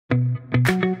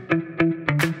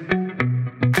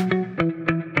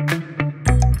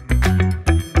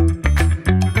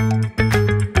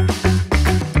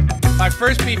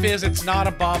beef is it's not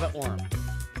a bobbit worm.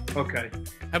 Okay.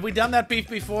 Have we done that beef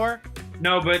before?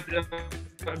 No, but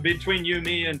between you,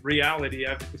 me, and reality,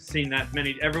 I've seen that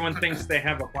many. Everyone thinks they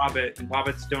have a bobbit, and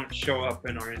bobbits don't show up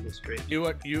in our industry.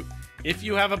 If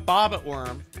you have a bobbit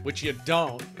worm, which you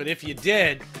don't, but if you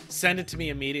did, send it to me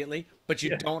immediately. But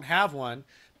you don't have one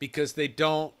because they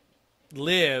don't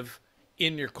live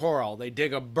in your coral. They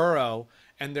dig a burrow,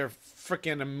 and they're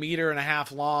freaking 1.5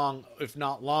 meters long, if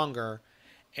not longer,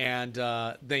 and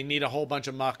they need a whole bunch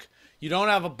of muck. You don't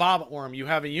have a bobbit worm. You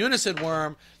have a unicid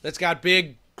worm that's got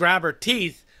big grabber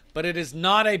teeth, but it is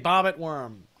not a bobbit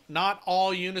worm. Not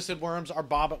all unicid worms are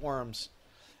bobbit worms,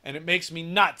 and it makes me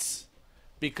nuts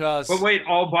because. But wait,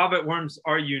 all bobbit worms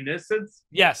are unicids?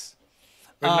 Yes.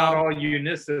 But not all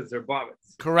unicids are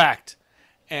bobbits. Correct.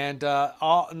 And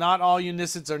not all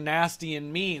unicids are nasty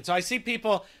and mean. So I see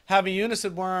people have a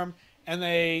unicid worm and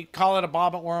they call it a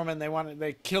bobbit worm and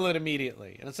they kill it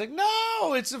immediately. And it's like,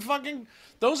 no, it's a fucking,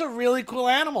 those are really cool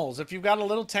animals. If you've got a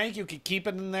little tank, you could keep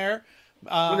it in there.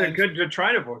 Well, they're good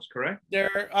detritivores, correct?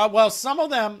 They're well, some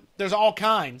of them, there's all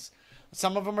kinds.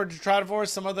 Some of them are detritivores.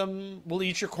 Some of them will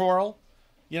eat your coral,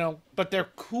 you know, but they're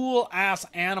cool ass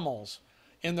animals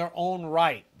in their own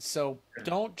right. So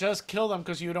don't just kill them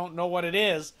because you don't know what it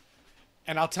is.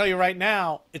 And I'll tell you right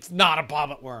now, it's not a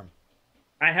bobbit worm.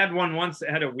 I had one once that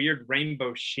had a weird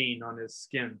rainbow sheen on his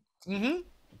skin. Mm-hmm.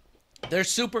 They're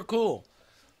super cool.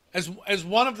 As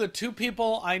one of the 2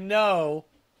 people I know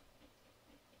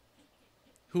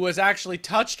who has actually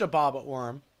touched a bobbit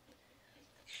worm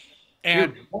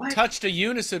and touched a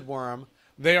unicid worm,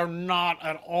 they are not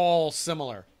at all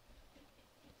similar.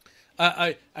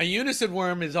 A unicid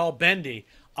worm is all bendy.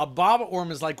 A bobbit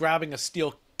worm is like grabbing a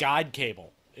steel guide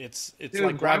cable. It's Dude,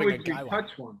 like grabbing why a would you guide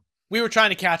touch one? We were trying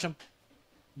to catch them.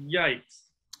 Yikes.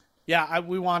 Yeah,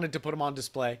 we wanted to put them on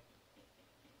display.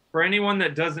 For anyone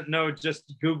that doesn't know, just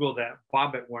Google that,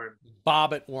 bobbit worm.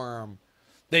 Bobbit worm.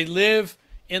 They live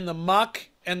in the muck,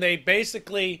 and they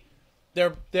basically,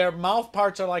 their mouth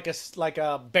parts are like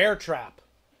a bear trap.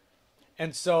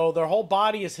 And so their whole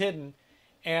body is hidden,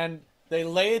 and they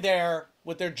lay there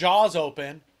with their jaws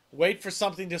open, wait for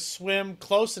something to swim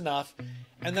close enough,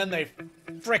 and then they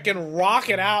frickin' rock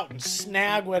it out and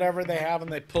snag whatever they have,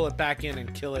 and they pull it back in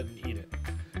and kill it and eat it.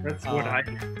 That's what I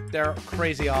do. They're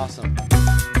crazy awesome.